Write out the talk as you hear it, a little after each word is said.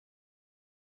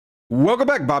Welcome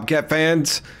back, Bobcat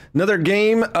fans. Another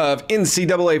game of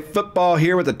NCAA football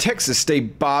here with the Texas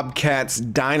State Bobcats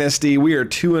Dynasty. We are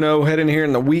 2-0 heading here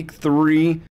in the week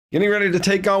 3. Getting ready to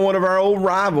take on one of our old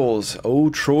rivals,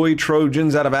 old Troy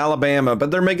Trojans out of Alabama.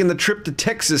 But they're making the trip to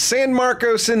Texas, San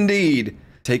Marcos indeed.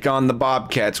 Take on the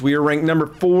Bobcats. We are ranked number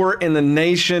 4 in the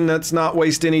nation. Let's not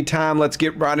waste any time. Let's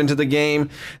get right into the game.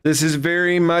 This is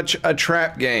very much a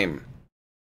trap game.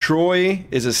 Troy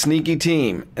is a sneaky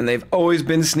team, and they've always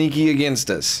been sneaky against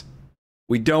us.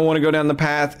 We don't want to go down the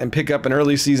path and pick up an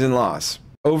early season loss.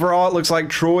 Overall, it looks like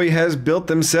Troy has built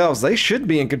themselves. They should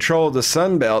be in control of the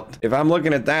Sun Belt. If I'm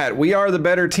looking at that, we are the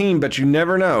better team, but you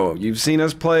never know. You've seen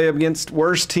us play against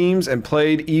worse teams and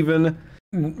played even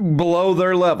below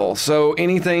their level, so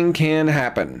anything can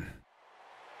happen.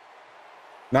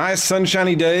 Nice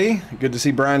sunshiny day. Good to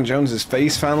see Brian Jones's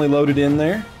face finally loaded in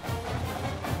there.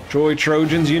 Troy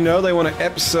Trojans, you know they want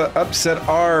to upset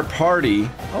our party.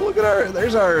 Oh, look at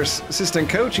there's our assistant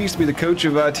coach. He used to be the coach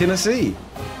of Tennessee.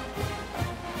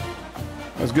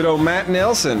 That was good old Matt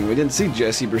Nelson. We didn't see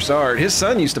Jesse Broussard. His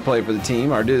son used to play for the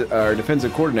team, our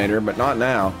defensive coordinator, but not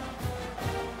now.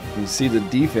 You can see the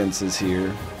defenses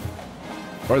here.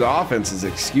 Or the offenses,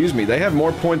 excuse me. They have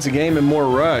more points a game and more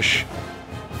rush.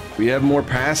 We have more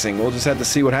passing. We'll just have to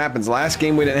see what happens. Last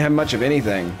game, we didn't have much of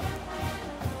anything.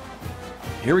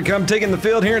 Here we come, taking the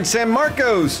field here in San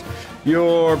Marcos,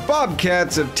 your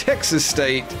Bobcats of Texas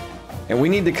State. And we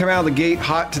need to come out of the gate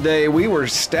hot today. We were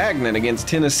stagnant against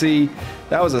Tennessee.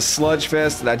 That was a sludge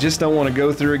fest that I just don't want to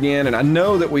go through again. And I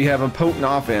know that we have a potent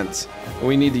offense, and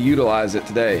we need to utilize it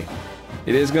today.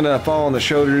 It is going to fall on the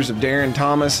shoulders of Darren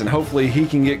Thomas, and hopefully he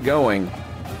can get going.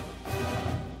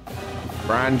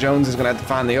 Brian Jones is going to have to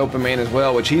find the open man as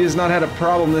well, which he has not had a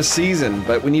problem this season,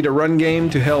 but we need a run game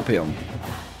to help him.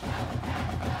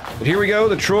 But here we go,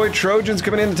 the Troy Trojans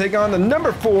coming in to take on the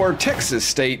number 4 Texas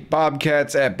State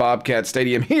Bobcats at Bobcat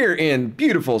Stadium here in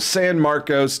beautiful San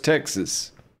Marcos,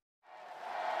 Texas.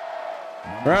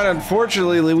 All right,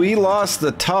 unfortunately, we lost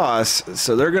the toss,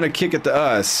 so they're going to kick it to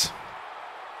us.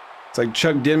 It's like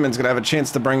Chuck Denman's going to have a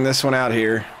chance to bring this one out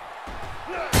here.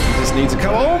 He just needs to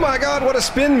come. Oh my God, what a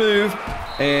spin move.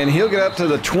 And he'll get up to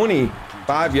the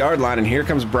 25-yard line, and here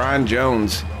comes Brian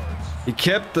Jones. He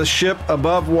kept the ship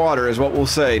above water is what we'll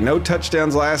say. No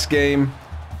touchdowns last game.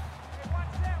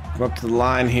 Come up to the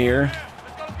line here.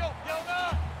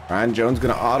 Brian Jones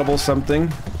going to audible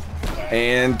something.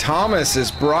 And Thomas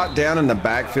is brought down in the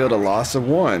backfield, a loss of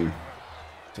 1.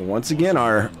 So once again,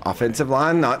 our offensive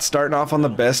line not starting off on the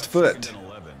best foot.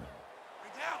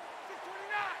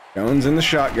 Jones in the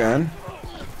shotgun.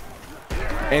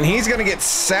 And he's going to get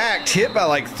sacked, hit by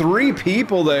like 3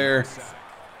 people there.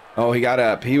 Oh, he got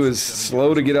up. He was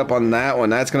slow to get up on that one.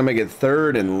 That's going to make it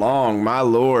 3rd and long. My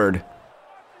Lord.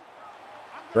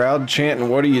 Crowd chanting,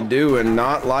 what are you doing?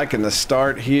 Not liking the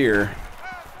start here.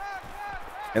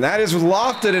 And that is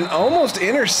lofted and almost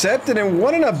intercepted. And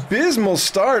what an abysmal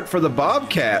start for the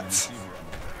Bobcats.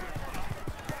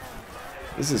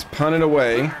 This is punted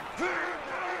away.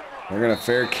 They're going to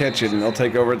fair catch it, and they'll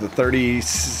take over at the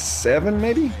 37,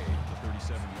 maybe?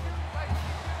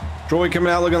 Troy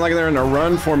coming out looking like they're in a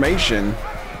run formation.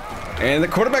 And the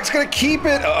quarterback's going to keep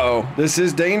it. Uh-oh, this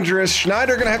is dangerous.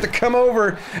 Schneider going to have to come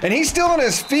over. And he's still on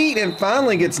his feet and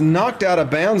finally gets knocked out of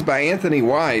bounds by Anthony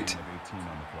White.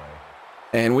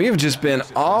 And we've just been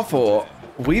awful.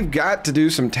 We've got to do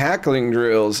some tackling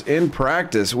drills in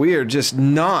practice. We are just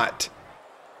not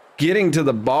getting to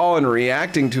the ball and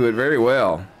reacting to it very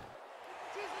well.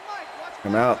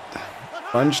 Come out,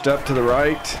 bunched up to the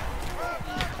right.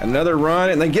 Another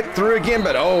run, and they get through again,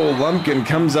 but oh, Lumpkin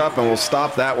comes up and will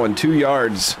stop that one, 2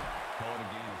 yards.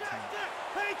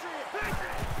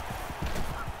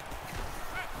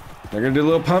 They're going to do a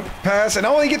little pump pass, and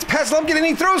oh, he gets past Lumpkin, and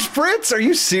he throws Fritz. Are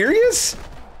you serious?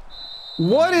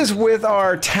 What is with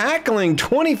our tackling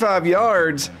 25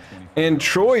 yards and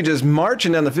Troy just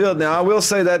marching down the field? Now, I will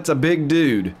say that's a big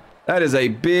dude. That is a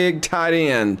big tight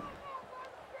end.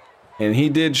 And he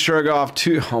did shrug off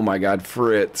 2. Oh, my God,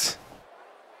 Fritz.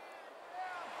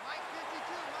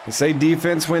 They say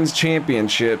defense wins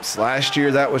championships. Last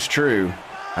year, that was true.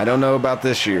 I don't know about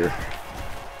this year.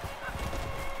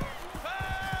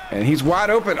 And he's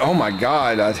wide open. Oh, my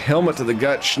God. A helmet to the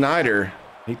gut. Schneider.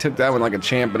 He took that one like a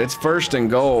champ, but it's 1st and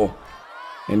goal.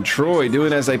 And Troy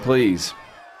doing as they please.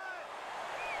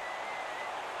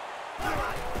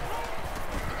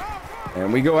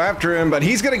 And we go after him, but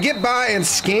he's going to get by and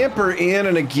scamper in.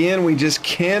 And again, we just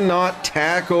cannot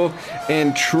tackle.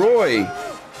 And Troy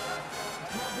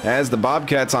has the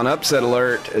Bobcats on upset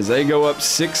alert as they go up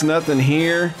 6-0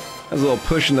 here. That's a little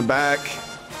push in the back.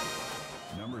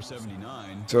 Number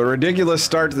 79. So a ridiculous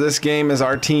start to this game as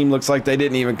our team looks like they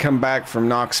didn't even come back from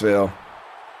Knoxville.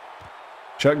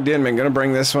 Chuck Denman going to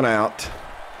bring this one out.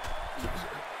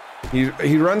 He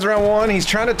runs around one. He's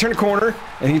trying to turn a corner,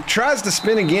 and he tries to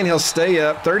spin again. He'll stay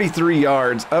up 33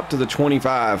 yards up to the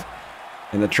 25.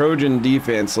 And the Trojan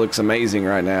defense looks amazing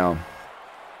right now.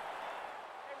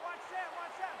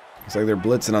 Looks like they're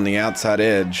blitzing on the outside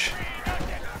edge.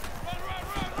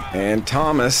 And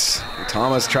Thomas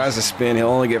tries to spin. He'll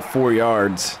only get 4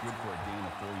 yards.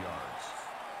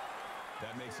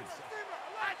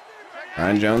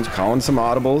 Ryan Jones calling some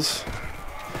audibles.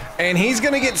 And he's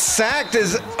going to get sacked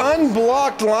as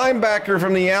unblocked linebacker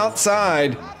from the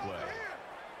outside.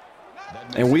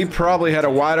 And we probably had a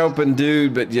wide open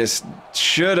dude, but just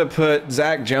should have put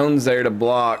Zach Jones there to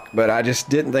block. But I just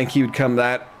didn't think he would come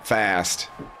that fast.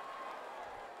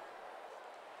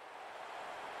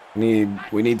 We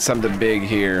need something big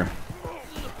here.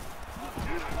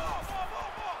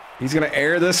 He's going to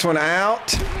air this one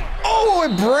out. Oh,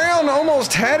 and Brown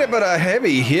almost had it, but a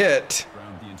heavy hit.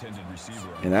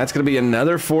 And that's going to be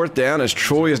another 4th down as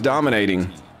Troy is dominating.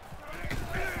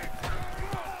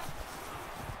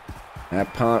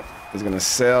 That punt is going to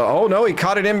sell. Oh, no, he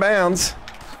caught it inbounds.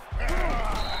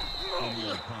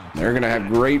 They're going to have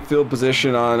great field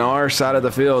position on our side of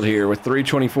the field here with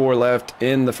 3:24 left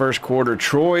in the first quarter.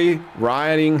 Troy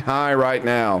riding high right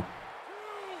now.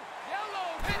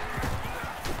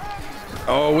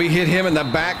 Oh, we hit him in the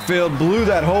backfield, blew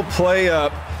that whole play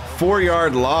up.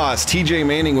 4-yard loss. TJ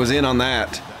Manning was in on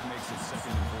that.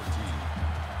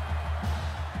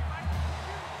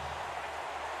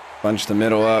 Bunch the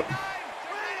middle up.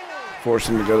 Force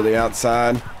him to go to the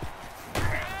outside.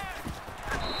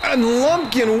 And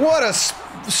Lumpkin, what a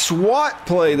SWAT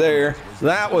play there.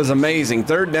 That was amazing.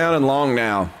 3rd down and long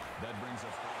now.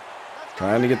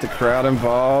 Trying to get the crowd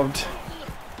involved.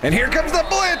 And here comes the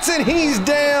blitz, and he's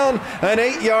down. An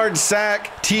 8-yard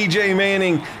sack. TJ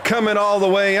Manning coming all the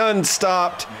way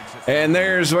unstopped. And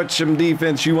there's what some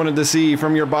defense you wanted to see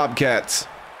from your Bobcats.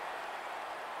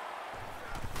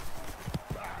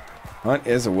 Hunt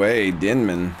is away.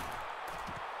 Denman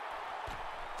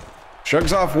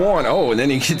shrugs off one. Oh, and then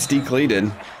he gets decleated.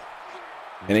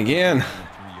 And again,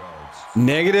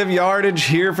 negative yardage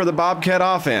here for the Bobcat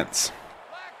offense.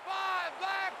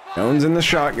 Jones in the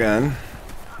shotgun.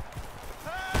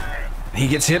 He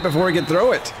gets hit before he can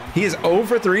throw it. He is 0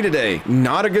 for 3 today.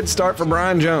 Not a good start for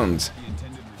Brian Jones.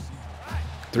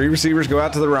 3 receivers go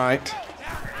out to the right.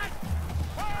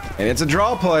 And it's a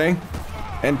draw play.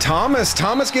 And Thomas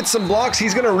gets some blocks.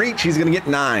 He's going to reach. He's going to get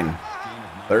 9.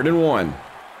 3rd and 1.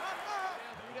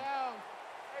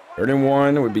 3rd and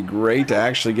 1. It would be great to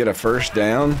actually get a 1st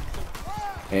down.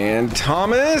 And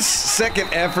Thomas, second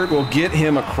effort will get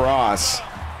him across.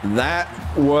 That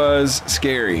was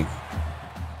scary.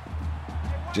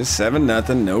 Just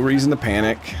 7-0, no reason to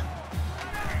panic.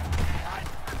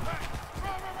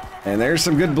 And there's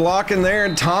some good blocking there,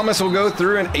 and Thomas will go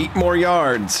through and 8 more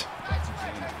yards.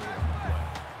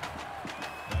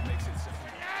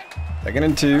 2nd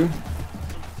and 2.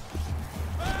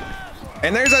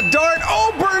 And there's a dart.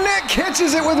 Oh, Burnett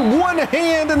catches it with one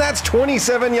hand, and that's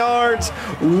 27 yards.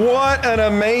 What an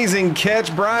amazing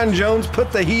catch. Brian Jones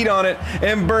put the heat on it,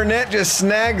 and Burnett just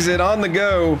snags it on the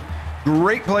go.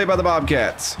 Great play by the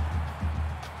Bobcats.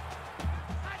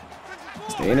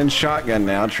 Staying in shotgun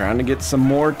now, trying to get some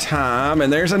more time.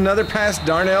 And there's another pass,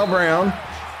 Darnell Brown.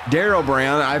 Darrell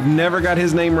Brown. I've never got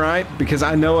his name right because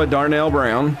I know a Darnell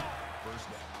Brown.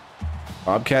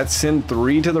 Bobcats send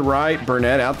 3 to the right.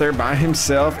 Burnett out there by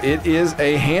himself. It is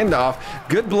a handoff.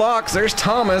 Good blocks. There's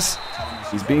Thomas.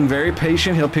 He's being very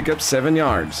patient. He'll pick up 7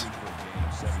 yards.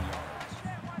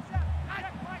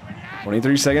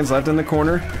 23 seconds left in the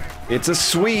corner. It's a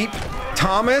sweep.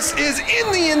 Thomas is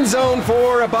in the end zone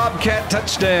for a Bobcat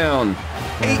touchdown.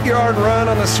 8-yard run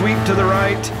on the sweep to the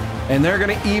right. And they're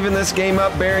going to even this game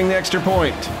up, bearing the extra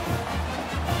point.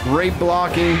 Great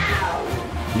blocking.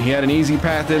 He had an easy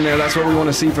path in there. That's what we want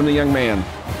to see from the young man.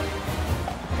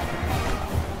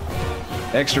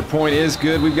 Extra point is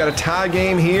good. We've got a tie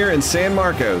game here in San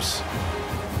Marcos.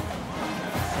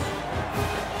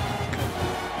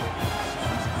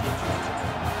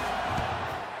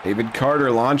 David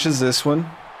Carter launches this one.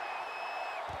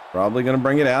 Probably going to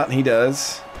bring it out, and he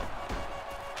does.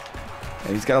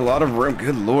 And he's got a lot of room.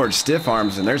 Good Lord, stiff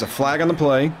arms, and there's a flag on the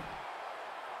play.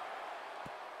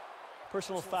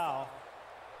 Personal foul.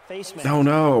 Face mask. Oh,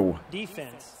 no.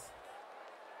 Defense.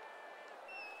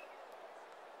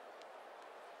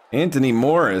 Anthony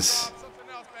Morris.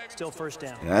 Still 1st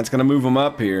down. And that's going to move him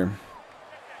up here.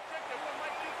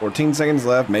 14 seconds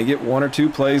left. May get 1 or 2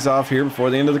 plays off here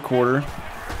before the end of the quarter.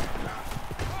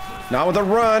 Not with a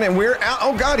run, and we're out.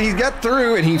 Oh, God, he got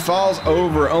through, and he falls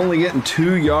over, only getting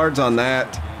 2 yards on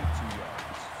that.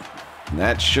 And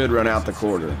that should run out the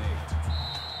quarter.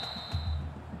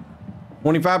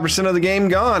 25% of the game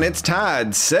gone. It's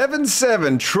tied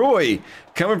 7-7. Troy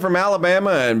coming from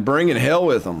Alabama and bringing hell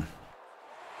with them.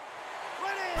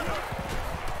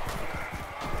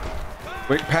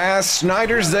 Quick pass.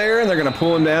 Snyder's there, and they're going to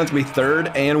pull him down to be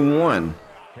 3rd and 1.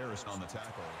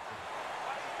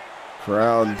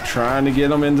 Crowd trying to get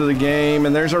him into the game,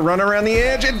 and there's a run around the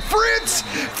edge, and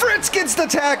Fritz gets the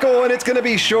tackle, and it's going to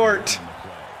be short.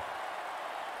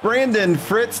 Brandon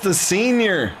Fritz, the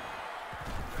senior.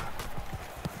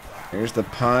 Here's the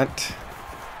punt.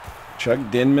 Chuck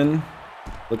Denman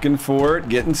looking for it,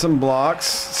 getting some blocks,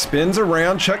 spins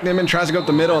around. Chuck Denman tries to go up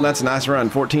the middle, and that's a nice run,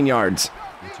 14 yards.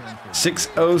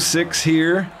 6:06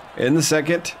 here in the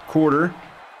second quarter.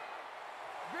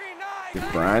 If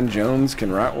Brian Jones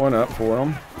can write one up for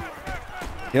him.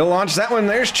 He'll launch that one.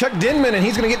 There's Chuck Denman, and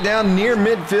he's going to get down near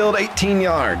midfield, 18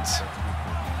 yards.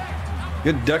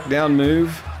 Good duck down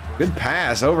move. Good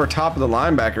pass over top of the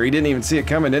linebacker. He didn't even see it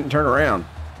coming, didn't turn around.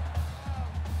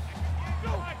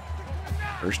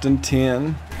 1st and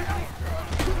 10.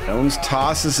 Jones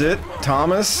tosses it.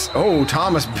 Thomas. Oh,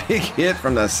 Thomas, big hit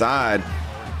from the side.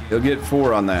 He'll get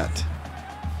 4 on that.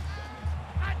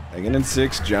 2nd and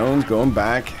 6. Jones going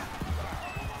back.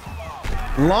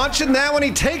 Launching that one.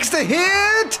 He takes the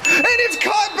hit. And it's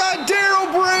caught by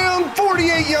Darryl Brown.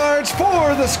 48 yards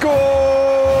for the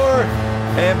score.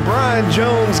 And Brian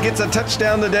Jones gets a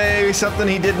touchdown today. Something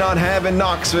he did not have in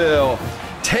Knoxville.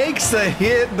 Takes the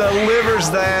hit. Delivers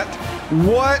that.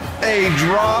 What a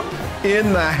drop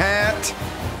in the hat.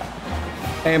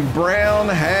 And Brown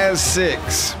has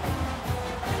 6.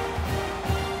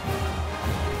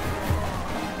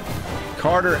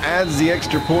 Carter adds the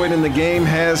extra point, and the game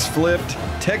has flipped.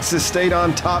 Texas State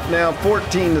on top now,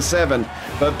 14-7,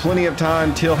 but plenty of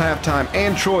time till halftime,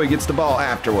 and Troy gets the ball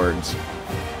afterwards.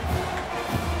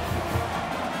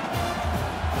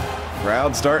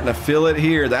 Crowd starting to feel it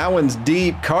here. That one's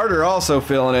deep. Carter also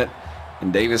feeling it,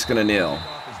 and Davis gonna kneel.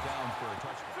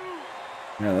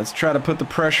 Now let's try to put the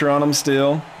pressure on them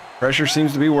still. Pressure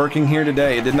seems to be working here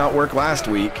today. It did not work last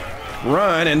week.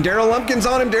 Run, and Darryl Lumpkin's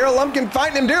on him. Darryl Lumpkin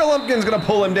fighting him. Darryl Lumpkin's going to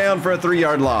pull him down for a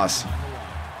 3-yard loss.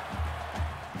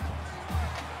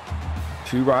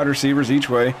 2 wide receivers each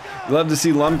way. Love to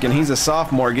see Lumpkin. He's a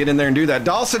sophomore. Get in there and do that.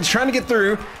 Dawson's trying to get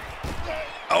through.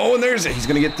 Oh, and he's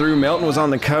going to get through. Melton was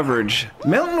on the coverage.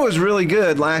 Melton was really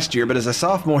good last year, but as a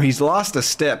sophomore, he's lost a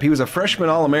step. He was a freshman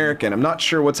All-American. I'm not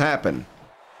sure what's happened.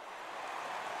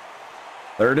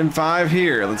 3rd and 5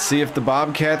 here. Let's see if the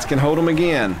Bobcats can hold him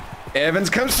again. Evans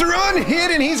comes through on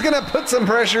hit, and he's going to put some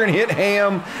pressure and hit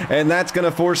Ham, and that's going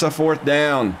to force a 4th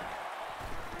down.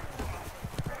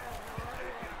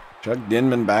 Chuck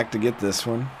Denman back to get this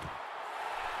one.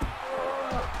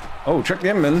 Oh, Chuck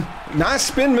Denman. Nice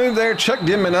spin move there. Chuck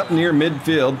Denman up near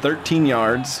midfield, 13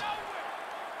 yards.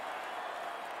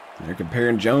 They're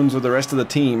comparing Jones with the rest of the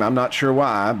team. I'm not sure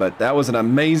why, but that was an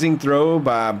amazing throw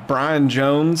by Brian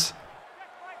Jones.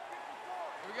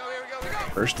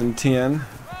 1st and 10.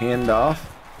 Handoff.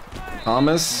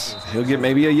 Thomas, he'll get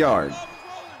maybe a yard.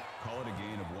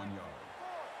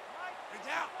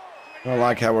 I don't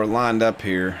like how we're lined up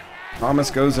here. Thomas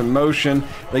goes in motion.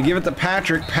 They give it to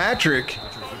Patrick. Patrick,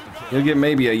 he'll get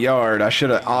maybe a yard. I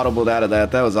should have audibled out of that.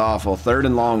 That was awful. 3rd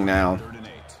and long now.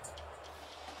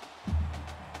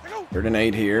 3rd and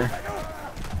 8 here.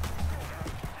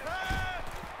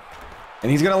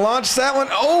 And he's going to launch that one.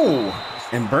 Oh!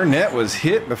 And Burnett was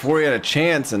hit before he had a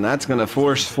chance, and that's going to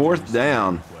force 4th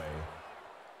down.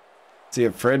 See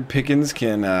if Fred Pickens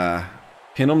can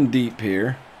pin him deep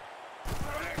here.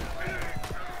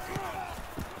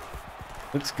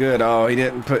 Looks good. Oh, he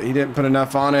didn't put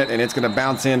enough on it, and it's going to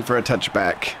bounce in for a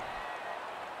touchback.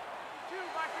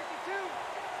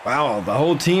 Wow, the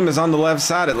whole team is on the left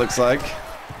side, it looks like.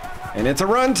 And it's a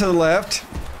run to the left.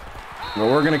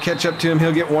 But we're going to catch up to him.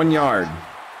 He'll get 1 yard.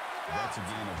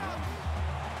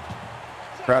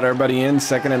 Crowd everybody in,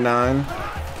 2nd and 9.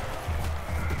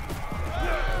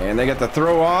 And they got the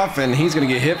throw off, and he's going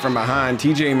to get hit from behind.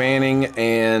 TJ Manning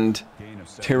and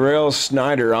Terrell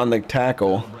Snyder on the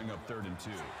tackle.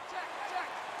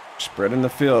 Spreading the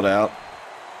field out.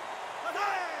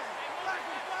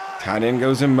 Tight end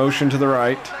goes in motion to the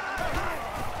right.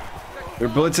 They're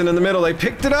blitzing in the middle. They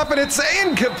picked it up, and it's an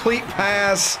incomplete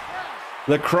pass.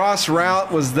 The cross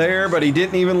route was there, but he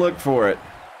didn't even look for it.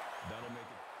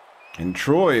 And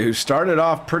Troy, who started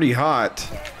off pretty hot,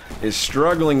 is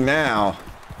struggling now.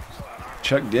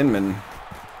 Chuck Denman.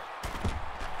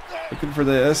 Looking for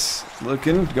this.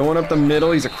 Looking. Going up the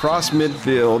middle. He's across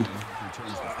midfield.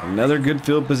 Another good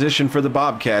field position for the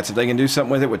Bobcats if they can do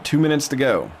something with it with 2 minutes to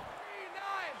go.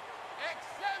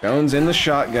 Jones in the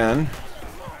shotgun.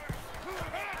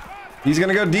 He's going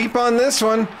to go deep on this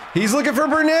one. He's looking for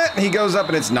Burnett. He goes up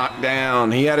and it's knocked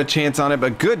down. He had a chance on it,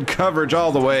 but good coverage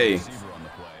all the way.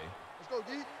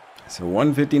 So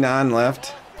 1:59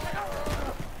 left.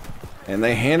 And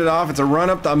they hand it off. It's a run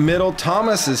up the middle.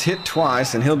 Thomas is hit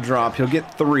twice and he'll drop. He'll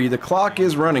get 3. The clock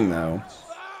is running though.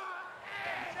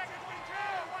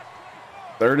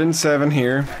 3rd and 7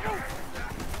 here.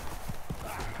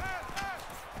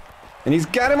 And he's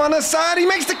got him on the side. He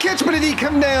makes the catch, but did he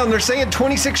come down? They're saying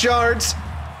 26 yards.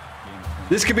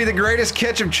 This could be the greatest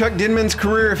catch of Chuck Denman's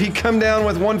career if he come down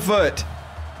with 1 foot.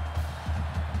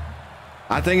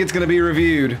 I think it's going to be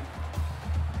reviewed.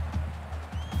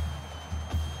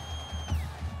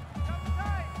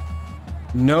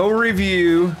 No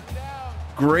review.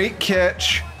 Great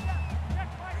catch.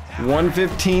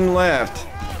 1:15 left.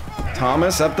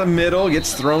 Thomas up the middle,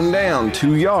 gets thrown down,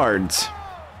 2 yards.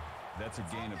 That's a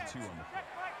gain of 2 on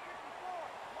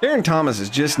the Aaron Thomas is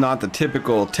just not the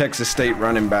typical Texas State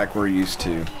running back we're used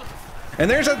to. And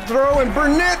there's a throw, and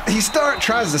Burnett, he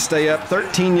tries to stay up,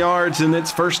 13 yards, and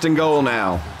it's 1st and goal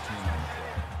now.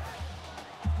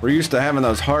 We're used to having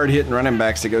those hard-hitting running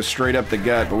backs that go straight up the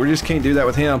gut, but we just can't do that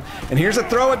with him. And here's a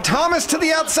throw at Thomas to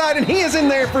the outside, and he is in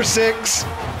there for 6.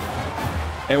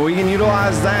 And we can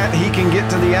utilize that. He can get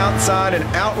to the outside and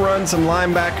outrun some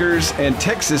linebackers, and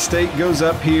Texas State goes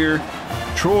up here.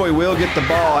 Troy will get the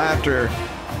ball after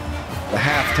the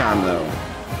halftime, though.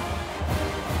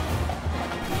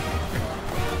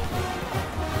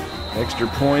 Extra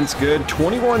points, good.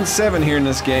 21-7 here in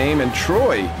this game, and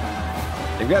Troy,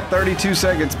 they've got 32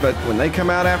 seconds, but when they come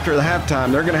out after the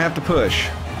halftime, they're going to have to push.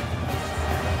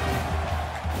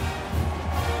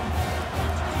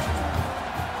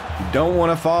 Don't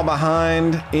want to fall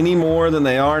behind any more than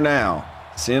they are now.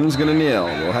 Sims going to kneel.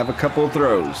 We'll have a couple of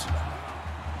throws.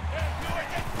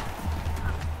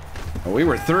 Well, we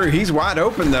were through. He's wide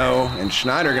open, though, and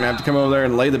Schneider going to have to come over there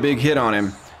and lay the big hit on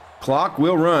him. Clock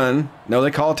will run. No,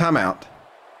 they call a timeout.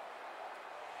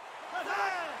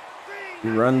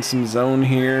 We run some zone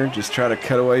here. Just try to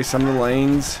cut away some of the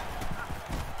lanes.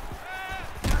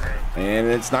 And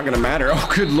it's not going to matter.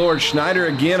 Oh, good Lord. Schneider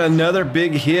again, another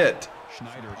big hit.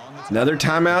 Another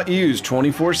timeout used.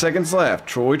 24 seconds left.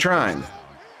 Troy trying.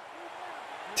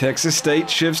 Texas State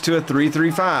shifts to a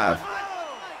 3-3-5.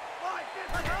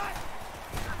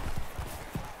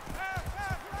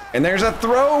 And there's a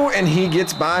throw, and he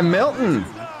gets by Melton.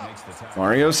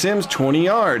 Mario Sims, 20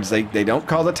 yards. They don't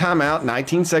call the timeout.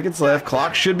 19 seconds left.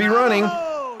 Clock should be running.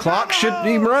 Clock should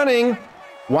be running.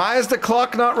 Why is the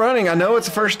clock not running? I know it's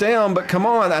a 1st down, but come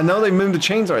on. I know they moved the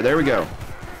chains. All right, there we go.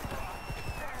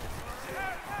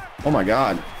 Oh my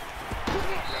God.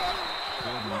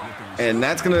 And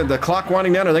that's the clock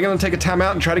winding down. Are they gonna take a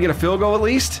timeout and try to get a field goal at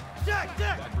least?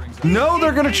 No,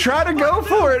 they're gonna try to go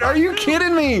for it. Are you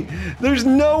kidding me? There's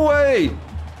no way.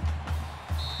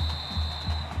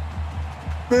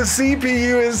 The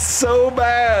CPU is so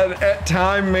bad at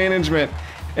time management.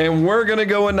 And we're gonna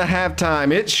go into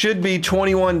halftime. It should be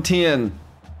 21-10,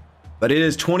 but it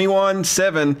is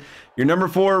 21-7. Your number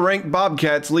 4 ranked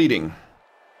Bobcats leading.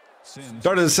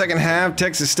 Start of the second half,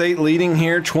 Texas State leading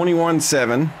here,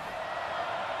 21-7.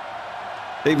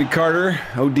 David Carter,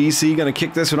 ODC, going to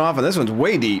kick this one off, and this one's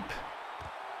way deep.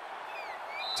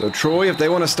 So Troy, if they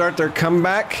want to start their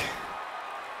comeback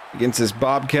against this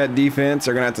Bobcat defense,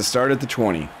 they're going to have to start at the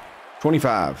 20.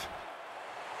 25.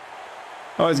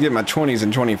 I always get my 20s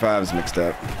and 25s mixed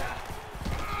up.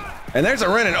 And there's a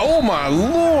run, and oh my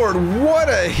Lord, what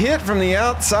a hit from the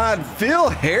outside. Phil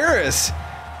Harris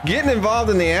getting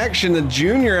involved in the action, the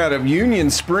junior out of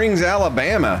Union Springs,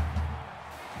 Alabama.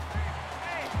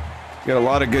 Got a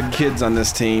lot of good kids on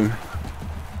this team.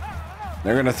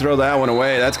 They're going to throw that one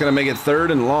away. That's going to make it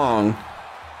 3rd and long.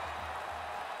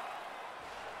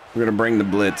 We're going to bring the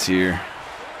blitz here.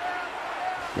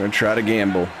 We're going to try to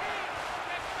gamble.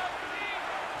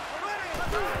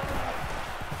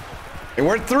 And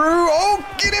we're through. Oh,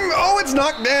 get him. Oh, it's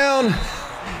knocked down.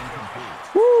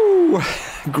 Woo.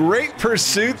 Great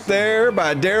pursuit there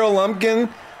by Daryl Lumpkin.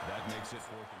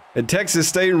 And Texas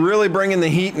State really bringing the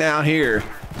heat now here.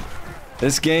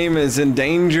 This game is in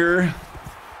danger.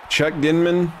 Chuck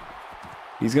Denman,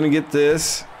 he's going to get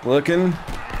this. Looking.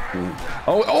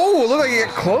 Oh, look like he got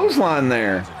clothesline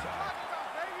there.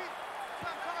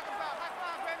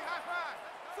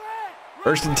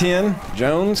 1st and 10.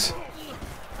 Jones.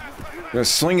 Going to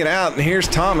swing it out, and here's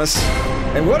Thomas.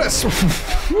 And what a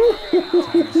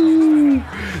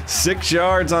 6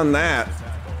 yards on that.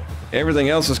 Everything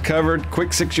else was covered.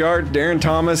 Quick 6 yards. Darren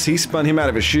Thomas, he spun him out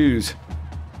of his shoes.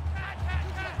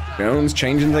 Jones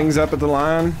changing things up at the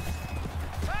line.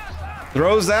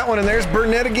 Throws that one, and there's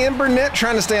Burnett again. Burnett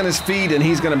trying to stay on his feet, and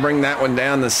he's going to bring that one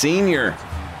down. The senior,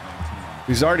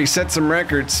 who's already set some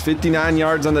records, 59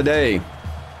 yards on the day.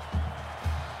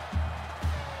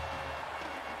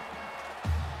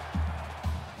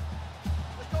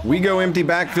 We go empty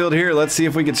backfield here. Let's see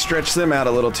if we could stretch them out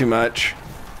a little too much.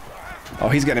 Oh,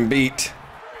 he's got him beat.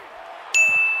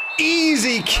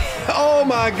 Easy. Oh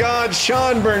my God,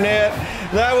 Sean Burnett.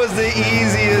 That was the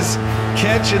easiest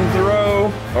catch and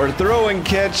throw, or throw and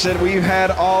catch, that we've had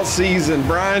all season.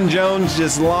 Brian Jones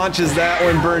just launches that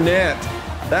one. Burnett.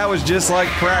 That was just like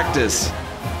practice.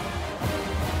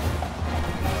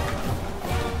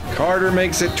 Carter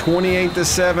makes it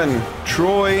 28-7.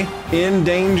 Troy in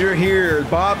danger here.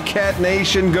 Bobcat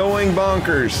Nation going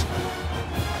bonkers.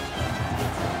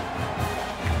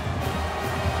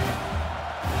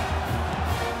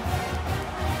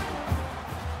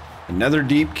 Another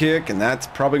deep kick, and that's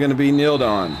probably going to be kneeled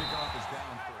on.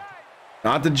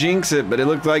 Not to jinx it, but it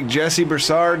looked like Jesse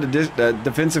Broussard, the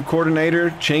defensive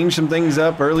coordinator, changed some things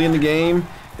up early in the game,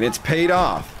 and it's paid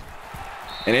off.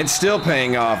 And it's still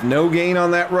paying off. No gain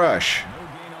on that rush.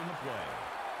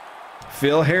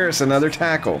 Phil Harris, another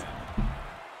tackle.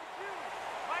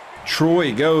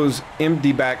 Troy goes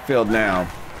empty backfield now.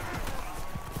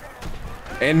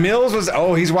 And Mills was,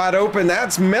 oh, he's wide open.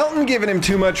 That's Melton giving him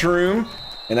too much room.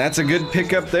 And that's a good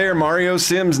pickup there. Mario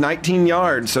Sims, 19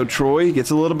 yards. So Troy gets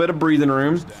a little bit of breathing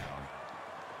room.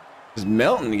 Because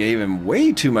Melton gave him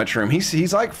way too much room.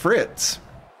 He's like Fritz.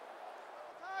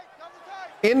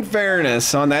 In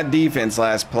fairness, on that defense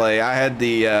last play, I had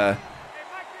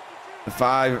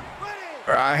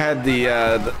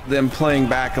them playing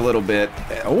back a little bit.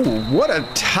 Oh, what a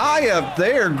tie up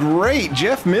there. Great.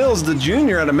 Jeff Mills, the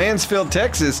junior out of Mansfield,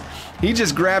 Texas. He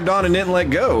just grabbed on and didn't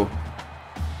let go.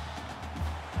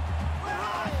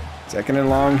 Second and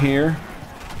long here.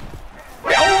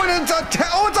 Oh, and it's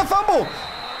a fumble.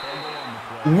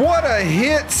 What a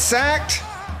hit, sacked.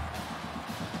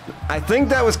 I think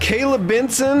that was Caleb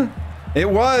Benson. It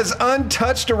was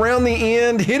untouched around the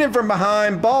end, hit him from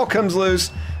behind, ball comes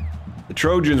loose. The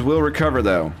Trojans will recover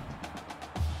though.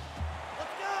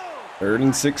 3rd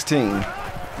and 16.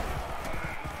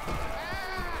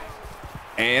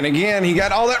 And again, he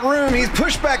got all that room. He's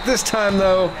pushed back this time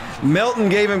though. Melton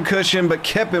gave him cushion, but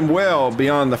kept him well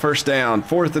beyond the first down.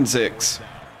 4th and 6.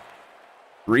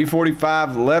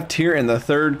 3:45 left here in the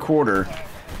 3rd quarter.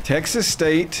 Texas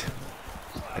State,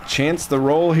 a chance to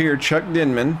roll here. Chuck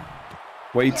Denman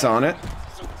waits on it.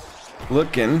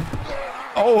 Looking.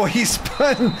 Oh, he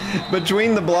spun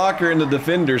between the blocker and the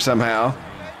defender somehow.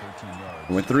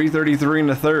 And with 3:33 in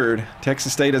the 3rd,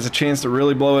 Texas State has a chance to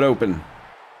really blow it open.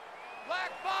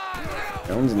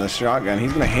 Jones in the shotgun.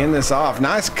 He's going to hand this off.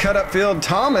 Nice cut upfield.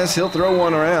 Thomas, he'll throw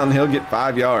one around. He'll get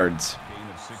 5 yards.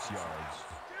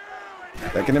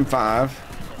 2nd and 5.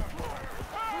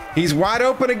 He's wide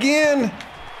open again.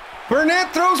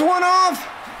 Burnett throws one off.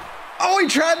 Oh, he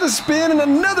tried to spin, and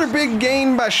another big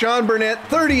gain by Sean Burnett.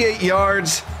 38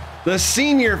 yards. The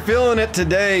senior feeling it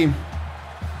today.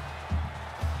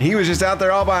 He was just out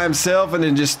there all by himself and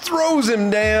then just throws him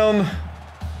down.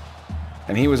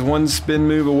 And he was one spin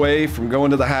move away from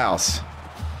going to the house.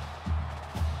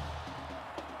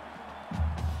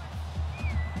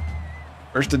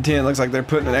 First and 10, looks like they're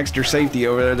putting an extra safety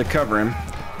over there to cover him.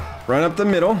 Run up the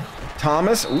middle.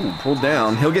 Thomas, ooh, pulled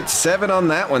down. He'll get 7 on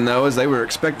that one though, as they were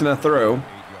expecting a throw.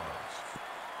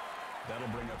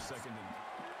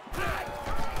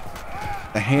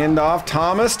 The handoff,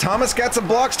 Thomas. Thomas got some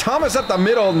blocks. Thomas up the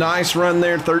middle. Nice run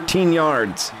there, 13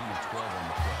 yards.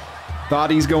 Thought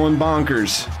he's going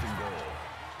bonkers.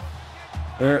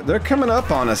 They're coming up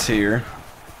on us here.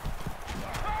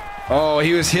 Oh,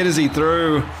 he was hit as he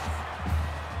threw.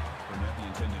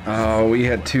 Oh, we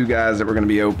had 2 guys that were going to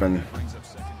be open.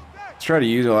 Let's try to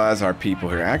utilize our people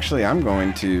here. Actually, I'm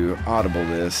going to audible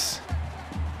this.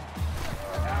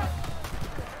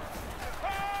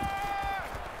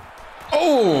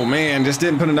 Oh, man, just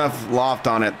didn't put enough loft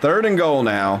on it. 3rd and goal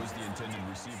now.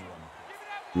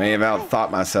 May have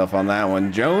outthought myself on that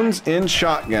one. Jones in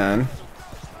shotgun.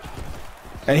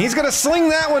 And he's going to sling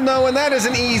that one, though, and that is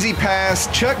an easy pass.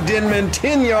 Chuck Denman,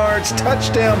 10 yards,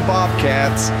 touchdown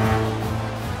Bobcats.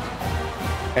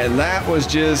 And that was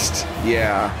just,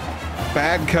 yeah,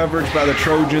 bad coverage by the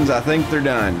Trojans. I think they're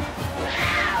done.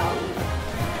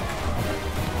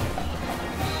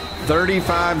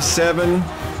 35-7.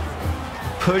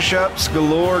 Push-ups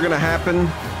galore going to happen.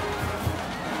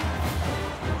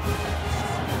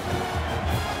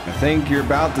 think you're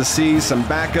about to see some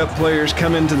backup players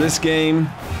come into this game.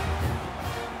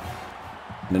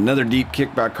 And another deep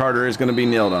kick by Carter is going to be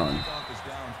nailed on.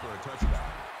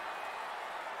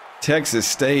 Texas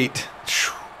State,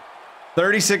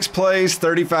 36 plays,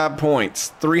 35 points,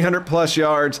 300 plus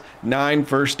yards, 9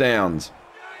 first downs.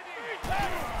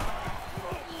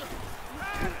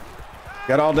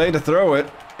 Got all day to throw it,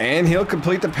 and he'll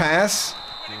complete the pass.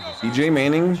 DJ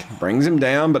Manning brings him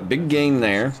down, but big gain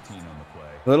there.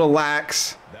 Little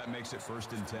lax.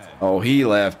 Oh, he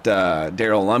left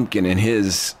Darryl Lumpkin in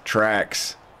his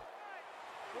tracks.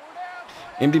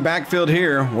 Empty backfield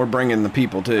here. We're bringing the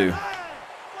people too.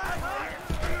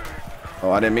 Oh,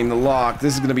 I didn't mean the lock.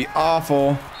 This is going to be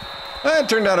awful. It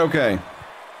turned out okay.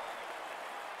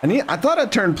 I thought I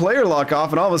turned player lock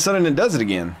off, and all of a sudden it does it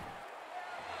again.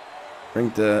 Bring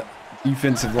the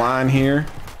defensive line here.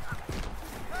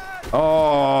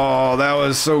 Oh, that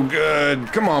was so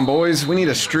good. Come on, boys. We need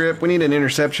a strip. We need an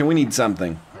interception. We need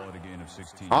something.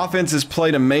 Offense has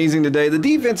played amazing today. The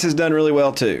defense has done really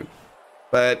well too.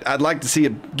 But I'd like to see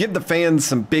it give the fans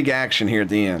some big action here at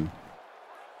the end.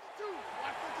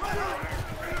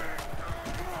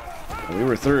 We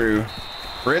were through.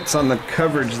 Fritz on the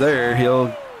coverage there.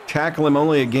 He'll tackle him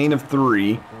only a gain of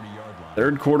 3.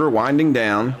 Third quarter winding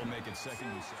down.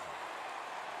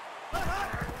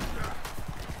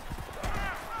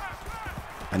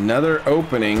 Another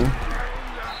opening.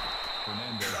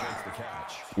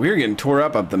 We're getting tore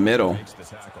up the middle.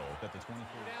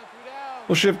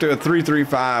 We'll shift to a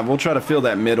 3-3-5. We'll try to fill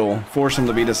that middle, force him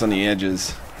to beat us on the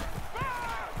edges.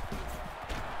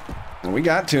 And we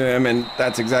got to him, and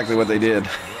that's exactly what they did.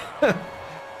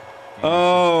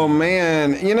 Oh,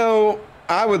 man. You know,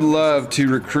 I would love to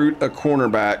recruit a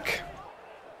cornerback.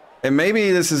 And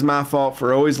maybe this is my fault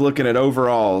for always looking at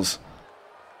overalls.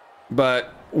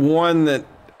 But one that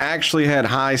actually had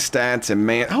high stats and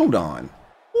man, hold on.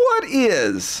 What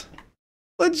is?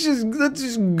 Let's just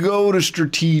go to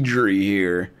strategery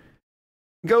here.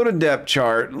 Go to depth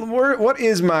chart. What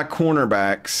is my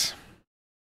cornerbacks?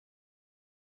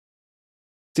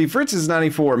 See, Fritz is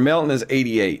 94. Melton is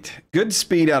 88. Good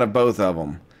speed out of both of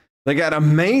them. They got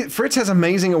Fritz has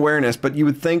amazing awareness, but you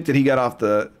would think that he got off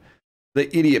the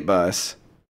idiot bus.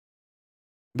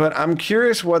 But I'm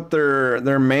curious what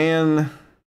their man.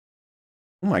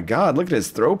 Oh my God! Look at his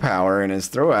throw power and his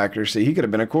throw accuracy. He could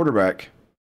have been a quarterback.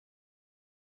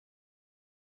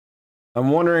 I'm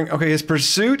wondering, okay, his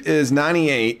pursuit is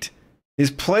 98.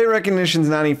 His play recognition is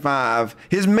 95.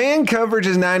 His man coverage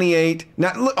is 98.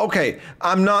 Now, look, okay,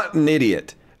 I'm not an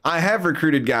idiot. I have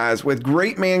recruited guys with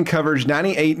great man coverage,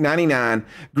 98, 99,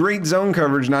 great zone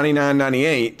coverage, 99,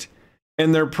 98,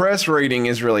 and their press rating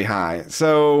is really high.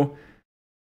 So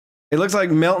it looks like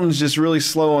Melton's just really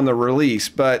slow on the release,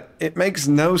 but it makes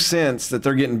no sense that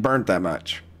they're getting burnt that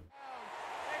much.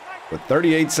 With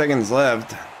 38 seconds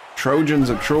left, Trojans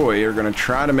of Troy are going to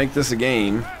try to make this a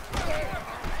game.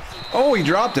 Oh, he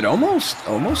dropped it. Almost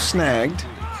snagged.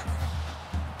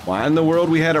 Why in the world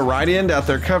we had a right end out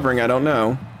there covering, I don't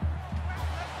know.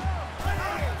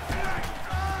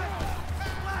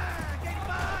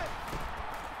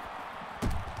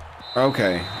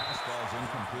 Okay.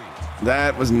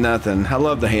 That was nothing. I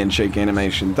love the handshake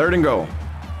animation. 3rd and goal.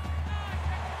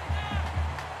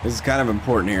 This is kind of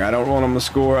important here. I don't want him to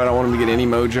score. I don't want him to get any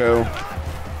mojo.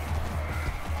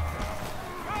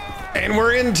 And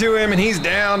we're into him, and he's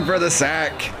down for the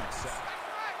sack.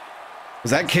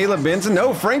 Was that Caleb Benson?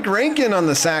 No, Frank Rankin on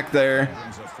the sack there.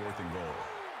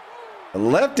 The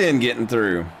left end getting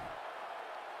through.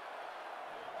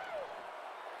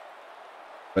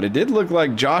 But it did look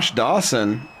like Josh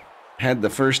Dawson had the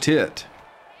first hit.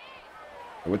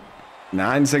 With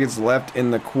 9 seconds left in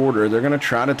the quarter, they're going to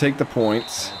try to take the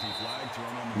points.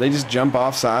 They just jump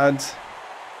off sides.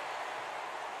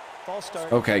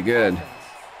 Okay, good.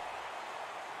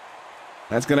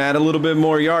 That's going to add a little bit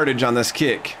more yardage on this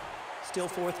kick. Still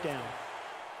 4th down.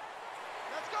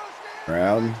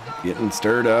 Crowd getting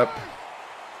stirred up.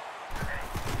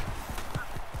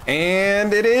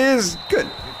 And it is good.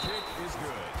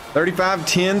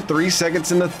 35-10, 3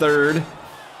 seconds in the 3rd.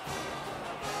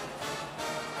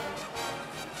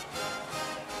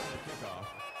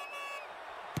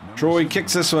 Troy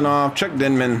kicks this one off. Chuck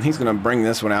Denman, he's going to bring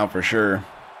this one out for sure.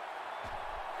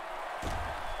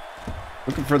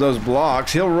 Looking for those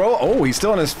blocks. He'll roll. Oh, he's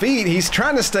still on his feet. He's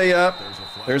trying to stay up.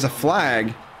 There's a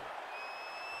flag.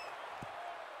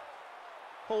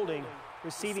 Holding,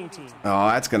 receiving team. Oh,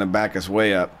 that's going to back us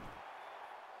way up.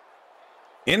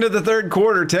 Into the 3rd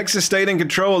quarter. Texas State in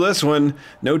control of this one.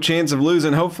 No chance of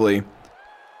losing, hopefully.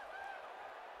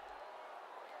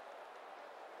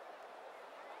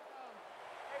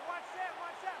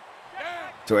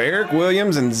 So Eric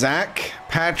Williams and Zach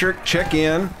Patrick check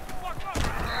in.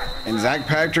 And Zach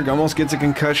Patrick almost gets a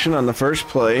concussion on the first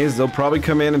plays. They'll probably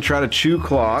come in and try to chew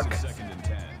clock.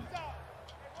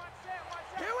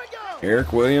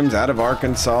 Eric Williams out of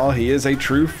Arkansas. He is a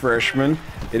true freshman.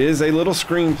 It is a little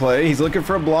screenplay. He's looking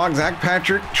for a block. Zach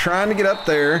Patrick trying to get up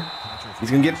there.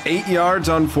 He's going to get 8 yards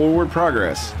on forward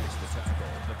progress.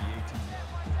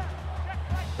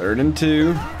 3rd and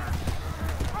 2.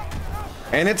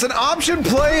 And it's an option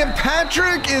play, and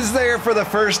Patrick is there for the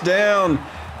first down.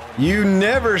 You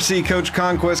never see Coach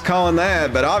Conquest calling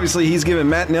that, but obviously he's giving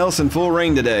Matt Nelson full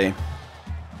reign today.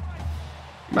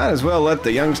 Might as well let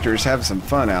the youngsters have some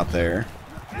fun out there.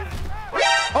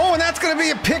 Oh, and that's going to be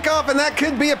a pickoff, and that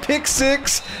could be a pick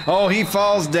six. Oh, he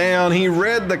falls down. He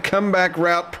read the comeback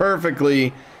route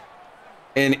perfectly,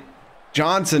 and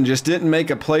Johnson just didn't make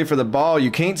a play for the ball.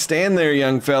 You can't stand there,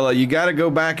 young fella. You got to go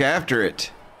back after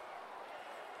it.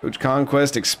 Coach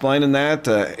Conquest explaining that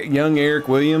to young Eric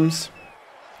Williams.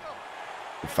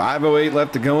 5:08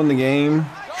 left to go in the game.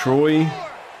 Troy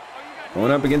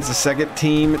going up against the second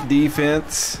team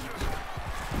defense.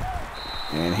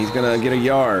 And he's going to get a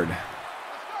yard.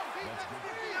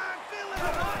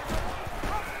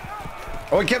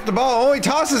 Oh, he kept the ball. Oh, he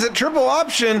tosses it. Triple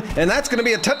option. And that's going to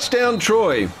be a touchdown,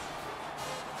 Troy.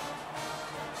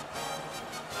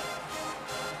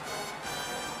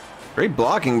 Great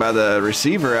blocking by the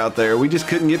receiver out there. We just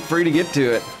couldn't get free to get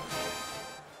to it.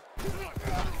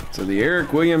 So the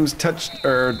Eric Williams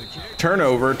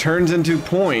turnover turns into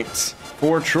points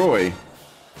for Troy.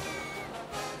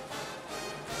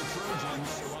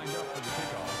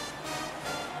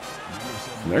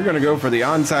 And they're going to go for the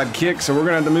onside kick, so we're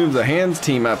going to have to move the hands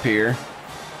team up here.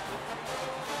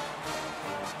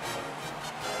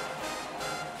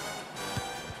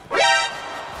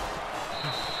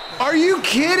 Are you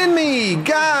kidding me?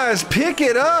 Guys, pick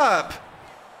it up.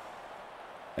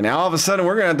 And now all of a sudden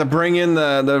we're going to have to bring in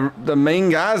the main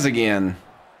guys again.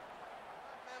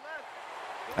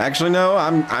 Actually, no,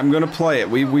 I'm going to play it.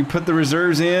 We put the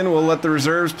reserves in. We'll let the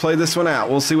reserves play this one out.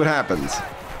 We'll see what happens.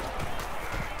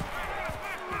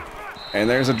 And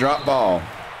there's a drop ball.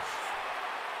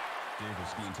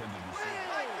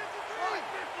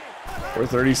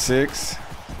 4:36.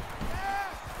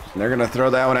 And they're going to throw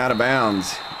that one out of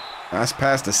bounds. Nice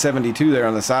pass to 72 there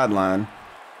on the sideline.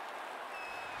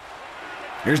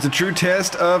 Here's the true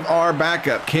test of our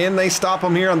backup. Can they stop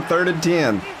them here on 3rd and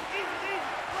 10?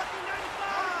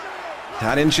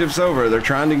 Tight end shifts over. They're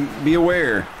trying to be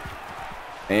aware.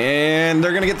 And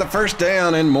they're going to get the first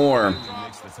down and more.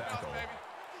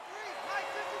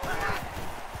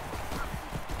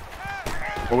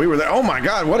 Well, we were there. Oh, my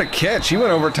God, what a catch. He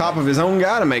went over top of his own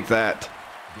guy to make that.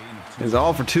 It's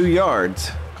all for 2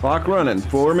 yards. Clock running.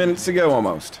 4 minutes to go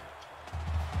almost.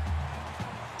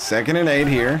 2nd and 8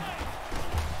 here.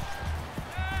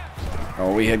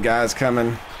 Oh, we had guys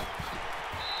coming.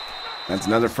 That's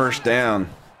another first down.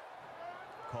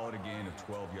 Call it a gain of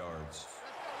 12 yards.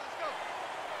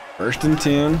 1st and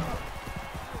 10.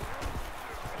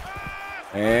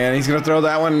 And he's going to throw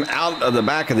that one out of the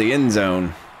back of the end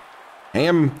zone.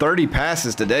 Ham 30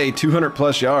 passes today, 200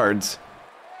 plus yards.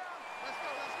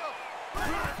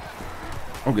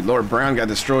 Oh, good Lord, Brown got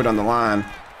destroyed on the line.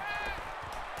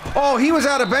 Oh, he was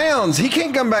out of bounds. He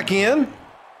can't come back in.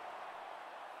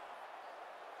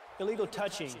 Illegal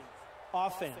touching.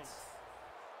 Offense.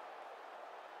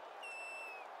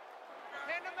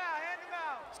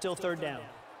 Still 3rd down.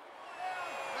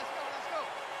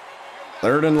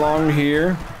 3rd and long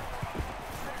here.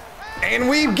 And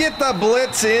we get the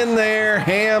blitz in there.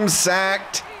 Ham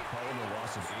sacked.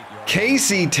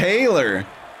 Casey Taylor.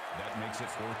 That makes it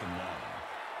 4th and long.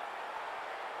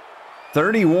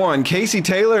 31. Casey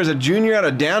Taylor is a junior out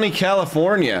of Downey,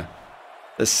 California.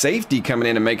 The safety coming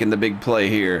in and making the big play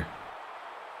here.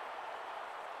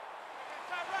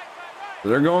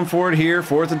 They're going for it here.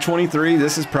 4th and 23.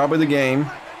 This is probably the game.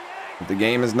 If the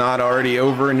game is not already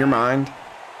over in your mind.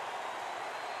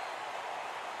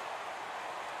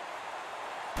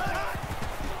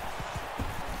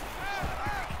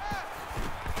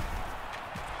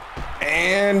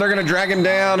 And they're going to drag him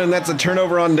down, and that's a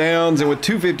turnover on downs. And with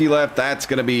 2:50 left, that's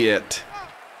going to be it.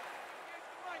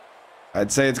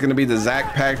 I'd say it's going to be the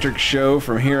Zach Patrick show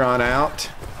from here on out.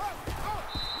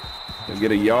 He'll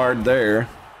get a yard there.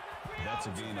 That's a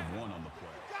gain of 1 on the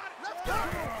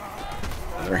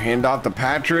play. Their handoff to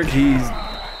Patrick. He's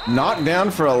knocked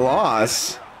down for a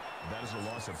loss. That is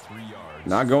a loss of 3 yards.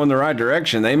 Not going the right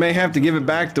direction. They may have to give it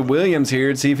back to Williams here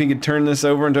and see if he can turn this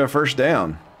over into a first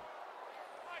down.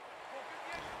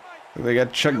 They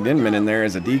got Chuck Denman in there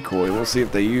as a decoy. We'll see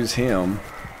if they use him.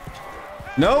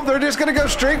 Nope, they're just going to go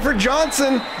straight for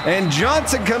Johnson, and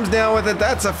Johnson comes down with it.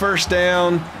 That's a first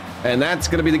down, and that's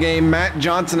going to be the game. Matt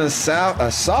Johnson, a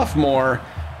sophomore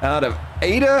out of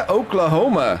Ada,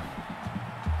 Oklahoma,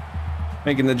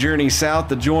 making the journey south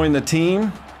to join the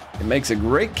team. It makes a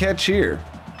great catch here.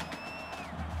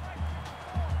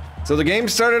 So the game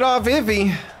started off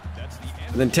iffy,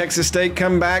 and then Texas State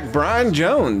come back. Brian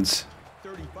Jones.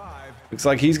 Looks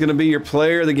like he's going to be your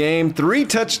player of the game. 3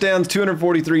 touchdowns,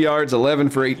 243 yards, 11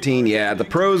 for 18. Yeah, the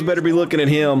pros better be looking at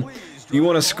him. If you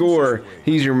want to score,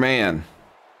 he's your man.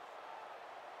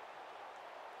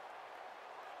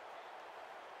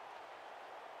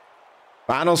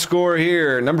 Final score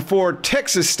here. Number 4,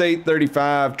 Texas State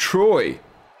 35, Troy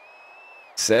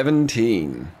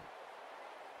 17.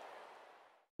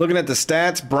 Looking at the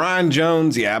stats, Brian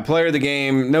Jones, yeah, player of the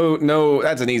game. No,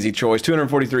 that's an easy choice.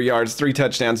 243 yards, 3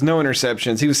 touchdowns, no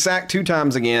interceptions. He was sacked 2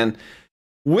 times again.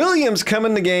 Williams come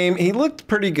in the game. He looked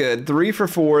pretty good. 3 for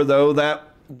 4, though. That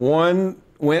one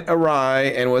went awry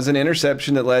and was an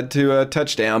interception that led to a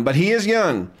touchdown. But he is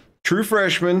young, true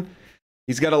freshman.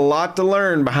 He's got a lot to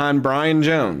learn behind Brian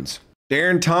Jones.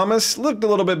 Darren Thomas looked a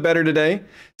little bit better today.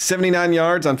 79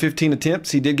 yards on 15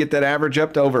 attempts. He did get that average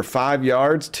up to over 5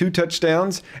 yards, 2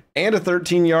 touchdowns, and a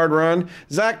 13-yard run.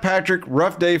 Zach Patrick,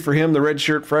 rough day for him, the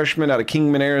redshirt freshman out of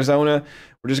Kingman, Arizona.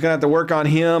 We're just going to have to work on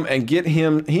him and get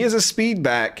him. He is a speed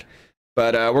back,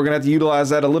 but we're going to have to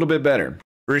utilize that a little bit better.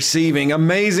 Receiving,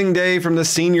 amazing day from the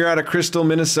senior out of Crystal,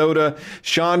 Minnesota,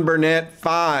 Sean Burnett,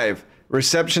 5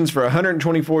 receptions for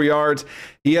 124 yards.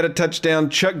 He had a touchdown.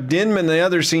 Chuck Denman, the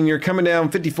other senior, coming down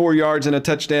 54 yards and a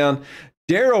touchdown.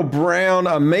 Darrell Brown,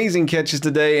 amazing catches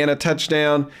today and a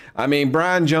touchdown. I mean,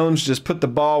 Brian Jones just put the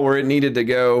ball where it needed to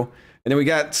go. And then we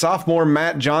got sophomore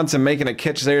Matt Johnson making a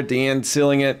catch there at the end,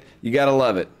 sealing it. You got to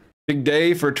love it. Big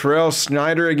day for Terrell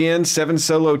Snyder again, 7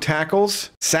 solo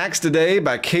tackles. Sacks today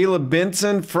by Caleb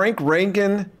Benson, Frank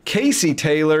Rankin, Casey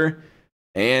Taylor,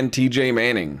 and TJ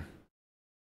Manning.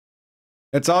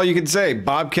 That's all you can say.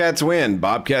 Bobcats win.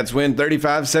 Bobcats win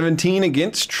 35-17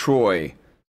 against Troy.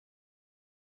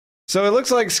 So it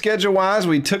looks like schedule-wise,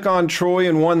 we took on Troy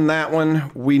and won that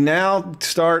one. We now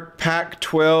start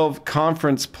Pac-12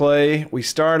 conference play. We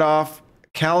start off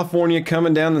California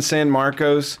coming down to San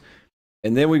Marcos.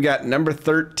 And then we've got number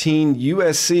 13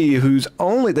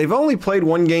 USC, they've only played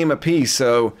 1 game apiece,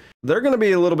 so they're going to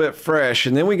be a little bit fresh.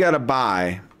 And then we got a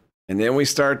bye. And then we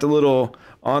start the little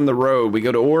on the road. We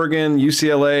go to Oregon,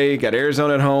 UCLA, got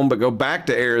Arizona at home, but go back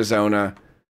to Arizona.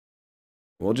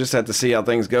 We'll just have to see how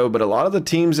things go. But a lot of the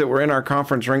teams that were in our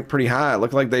conference ranked pretty high. It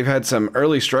looked like they've had some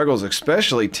early struggles,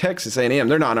 especially Texas A&M.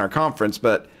 They're not in our conference,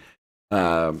 but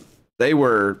they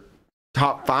were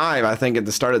top 5, I think, at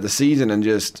the start of the season, and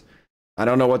just, I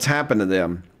don't know what's happened to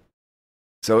them.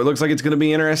 So it looks like it's going to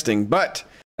be interesting. But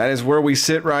that is where we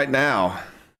sit right now.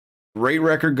 Great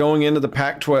record going into the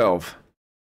Pac-12.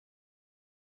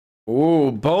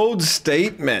 Ooh, bold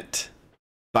statement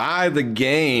by the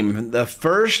game. The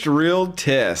first real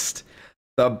test.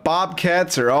 The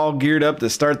Bobcats are all geared up to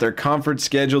start their conference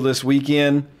schedule this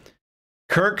weekend.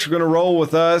 Kirk's going to roll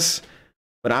with us,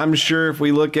 but I'm sure if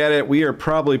we look at it, we are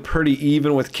probably pretty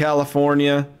even with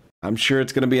California. I'm sure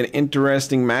it's going to be an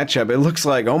interesting matchup. It looks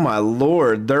like, oh my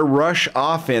Lord, their rush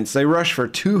offense, they rush for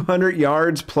 200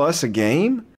 yards plus a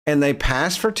game, and they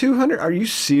pass for 200? Are you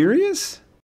serious?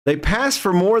 They pass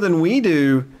for more than we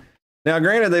do. Now,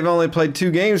 granted, they've only played 2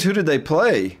 games. Who did they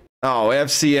play? Oh,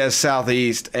 FCS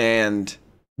Southeast, and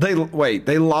they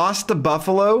lost to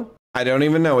Buffalo? I don't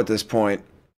even know at this point.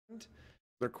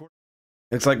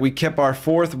 Looks like we kept our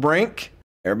 4th rank.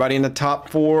 Everybody in the top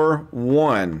 4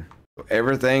 won.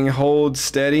 Everything holds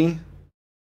steady.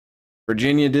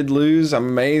 Virginia did lose. I'm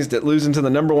amazed at losing to the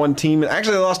number 1 team.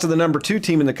 Actually, they lost to the number 2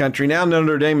 team in the country. Now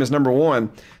Notre Dame is number 1.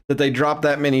 That they dropped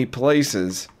that many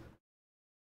places.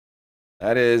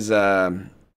 That is a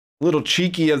little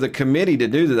cheeky of the committee to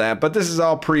do that, but this is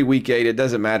all pre-week 8. It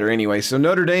doesn't matter anyway. So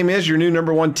Notre Dame is your new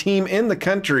number 1 team in the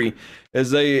country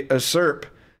as they usurp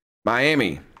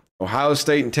Miami. Ohio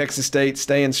State and Texas State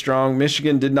staying strong.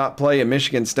 Michigan did not play at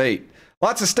Michigan State.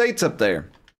 Lots of states up there.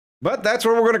 But that's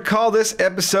what we're going to call this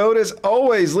episode. As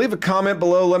always, leave a comment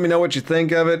below. Let me know what you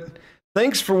think of it.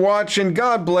 Thanks for watching.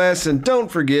 God bless. And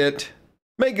don't forget,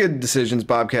 make good decisions,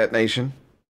 Bobcat Nation.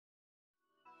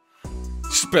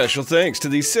 Special thanks to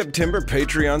these September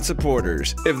Patreon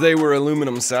supporters. If they were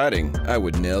aluminum siding, I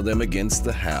would nail them against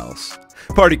the house.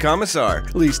 Party Commissar,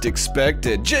 Least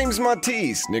Expected, James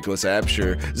Matisse, Nicholas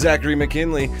Absher, Zachary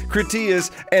McKinley,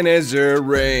 Critias, and Ezra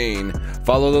Rain.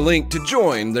 Follow the link to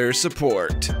join their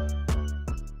support.